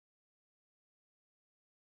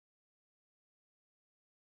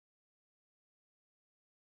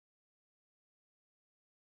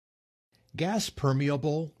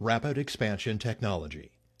Gas-permeable rapid expansion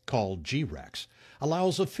technology, called G-Rex,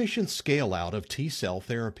 allows efficient scale-out of T-cell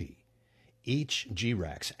therapy. Each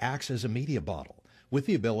G-Rex acts as a media bottle with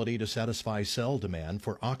the ability to satisfy cell demand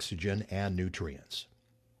for oxygen and nutrients.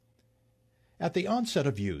 At the onset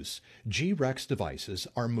of use, G-Rex devices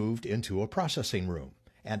are moved into a processing room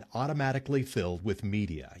and automatically filled with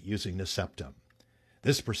media using a septum.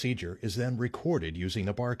 This procedure is then recorded using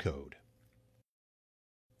a barcode.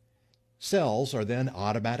 Cells are then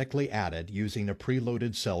automatically added using a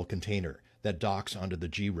preloaded cell container that docks onto the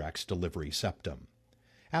G-Rex delivery septum.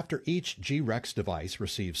 After each G-Rex device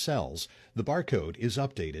receives cells, the barcode is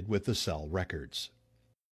updated with the cell records.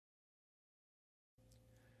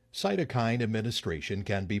 CYTOKINE administration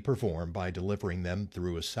can be performed by delivering them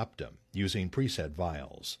through a septum using preset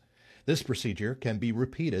vials. This procedure can be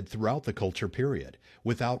repeated throughout the culture period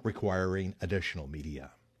without requiring additional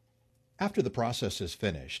media. After the process is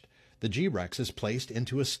finished, the G-Rex is placed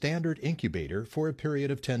into a standard incubator for a period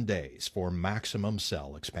of 10 days for maximum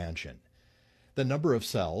cell expansion. The number of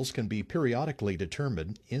cells can be periodically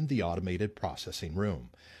determined in the automated processing room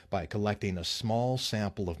by collecting a small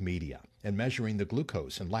sample of media and measuring the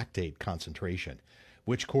glucose and lactate concentration,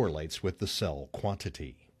 which correlates with the cell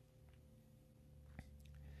quantity.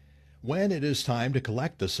 When it is time to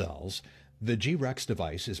collect the cells, the G-Rex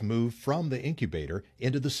device is moved from the incubator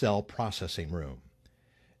into the cell processing room.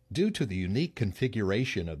 Due to the unique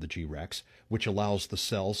configuration of the G-Rex, which allows the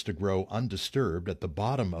cells to grow undisturbed at the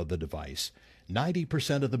bottom of the device,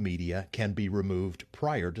 90% of the media can be removed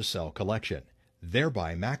prior to cell collection,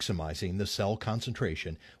 thereby maximizing the cell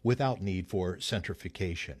concentration without need for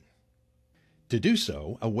centrifugation. To do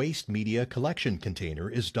so, a waste media collection container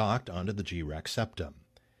is docked onto the G-Rex septum.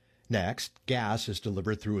 Next, gas is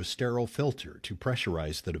delivered through a sterile filter to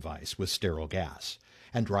pressurize the device with sterile gas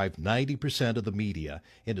and drive 90% of the media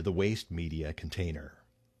into the waste media container.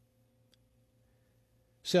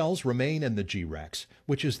 Cells remain in the G-Rex,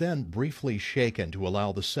 which is then briefly shaken to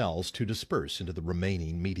allow the cells to disperse into the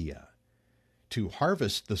remaining media. To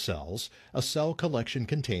harvest the cells, a cell collection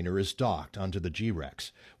container is docked onto the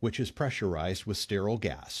G-Rex, which is pressurized with sterile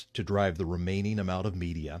gas to drive the remaining amount of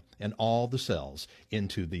media and all the cells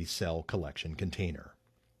into the cell collection container.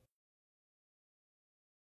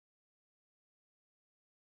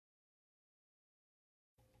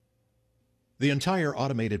 The entire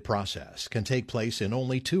automated process can take place in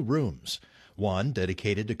only 2 rooms, one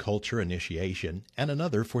dedicated to culture initiation and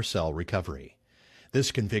another for cell recovery.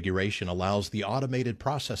 This configuration allows the automated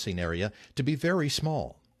processing area to be very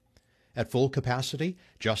small. At full capacity,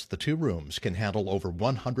 just the 2 rooms can handle over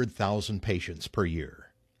 100,000 patients per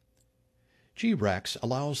year. G-Rex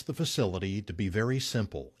allows the facility to be very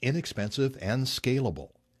simple, inexpensive, and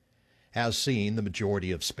scalable. As seen, the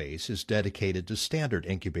majority of space is dedicated to standard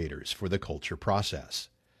incubators for the culture process.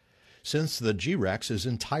 Since the G-Rex is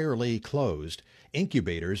entirely closed,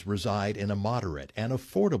 incubators reside in a moderate and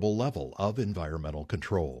affordable level of environmental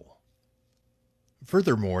control.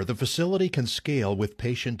 Furthermore, the facility can scale with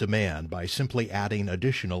patient demand by simply adding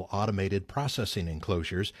additional automated processing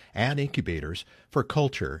enclosures and incubators for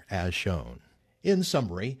culture as shown. In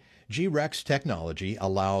summary, G-Rex technology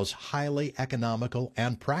allows highly economical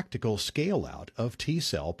and practical scale-out of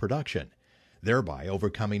T-cell production, thereby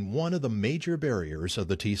overcoming one of the major barriers of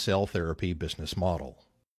the T-cell therapy business model.